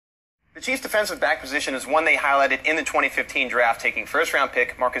The Chiefs' defensive back position is one they highlighted in the 2015 draft, taking first-round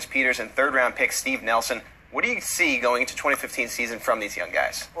pick Marcus Peters and third-round pick Steve Nelson. What do you see going into 2015 season from these young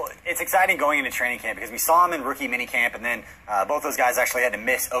guys? Well, it's exciting going into training camp because we saw them in rookie minicamp, and then both those guys actually had to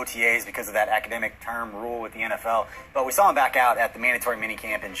miss OTAs because of that academic term rule with the NFL. But we saw them back out at the mandatory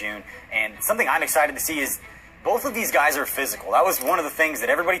minicamp in June, and something I'm excited to see is both of these guys are physical. That was one of the things that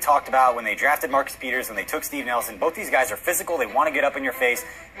everybody talked about when they drafted Marcus Peters, when they took Steve Nelson. Both these guys are physical. They want to get up in your face,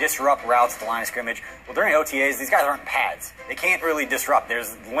 disrupt routes at the line of scrimmage. Well, during OTAs, these guys aren't pads. They can't really disrupt.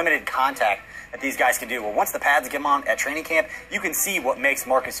 There's limited contact that these guys can do. Well, once the pads get them on at training camp, you can see what makes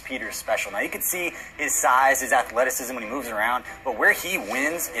Marcus Peters special. Now, you can see his size, his athleticism when he moves around, but where he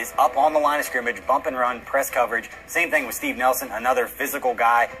wins is up on the line of scrimmage, bump and run, press coverage. Same thing with Steve Nelson, another physical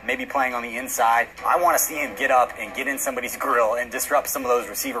guy, maybe playing on the inside. I want to see him get up and get in somebody's grill and disrupt some of those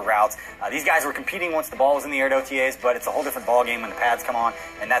receiver routes. These guys were competing once the ball was in the air at OTAs, but it's a whole different ballgame when the pads come on,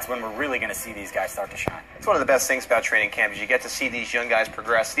 and that's when we're really going to see these guys start to shine. It's one of the best things about training camp is you get to see these young guys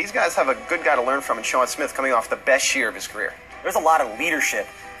progress. These guys have a good guy to learn from in Sean Smith coming off the best year of his career. There's a lot of leadership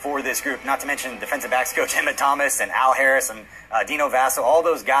for this group, not to mention defensive backs coach Emmett Thomas and Al Harris and Dino Vasso, all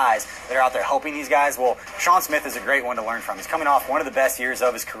those guys that are out there helping these guys. Well, Sean Smith is a great one to learn from. He's coming off one of the best years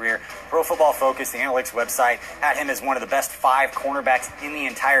of his career. Pro Football Focus, the analytics website, had him as one of the best 5 cornerbacks in the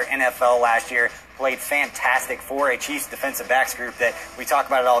entire NFL last year. Played fantastic for a Chiefs defensive backs group that we talk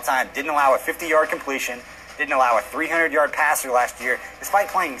about it all the time. Didn't allow a 50-yard completion, didn't allow a 300-yard passer last year, despite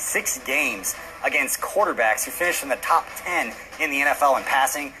playing 6 games against quarterbacks who finished in the top 10 in the NFL in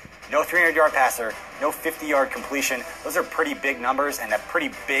passing. No 300-yard passer, no 50-yard completion. Those are pretty big numbers and a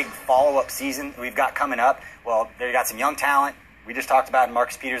pretty big follow-up season we've got coming up. Well, they've got some young talent. We just talked about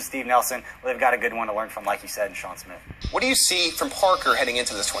Marcus Peters and Steve Nelson. Well, they've got a good one to learn from, like you said, in Sean Smith. What do you see from Parker heading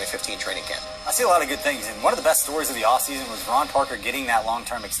into this 2015 training camp? I see a lot of good things, and one of the best stories of the offseason was Ron Parker getting that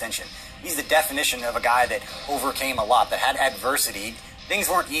long-term extension. He's the definition of a guy that overcame a lot, that had adversity. Things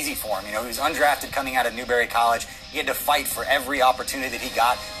weren't easy for him. You know, he was undrafted coming out of Newberry College. He had to fight for every opportunity that he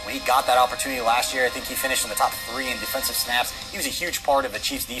got. When he got that opportunity last year, I think he finished in the top 3 in defensive snaps. He was a huge part of the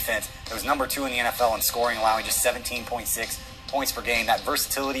Chiefs defense. It was number 2 in the NFL in scoring, allowing just 17.6 points per game. That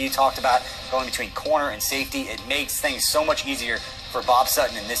versatility you talked about, going between corner and safety, it makes things so much easier for Bob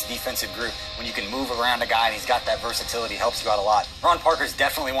Sutton in this defensive group. When you can move around a guy and he's got that versatility, it helps you out a lot. Ron Parker's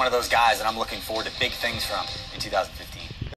definitely one of those guys that I'm looking forward to big things from in 2015.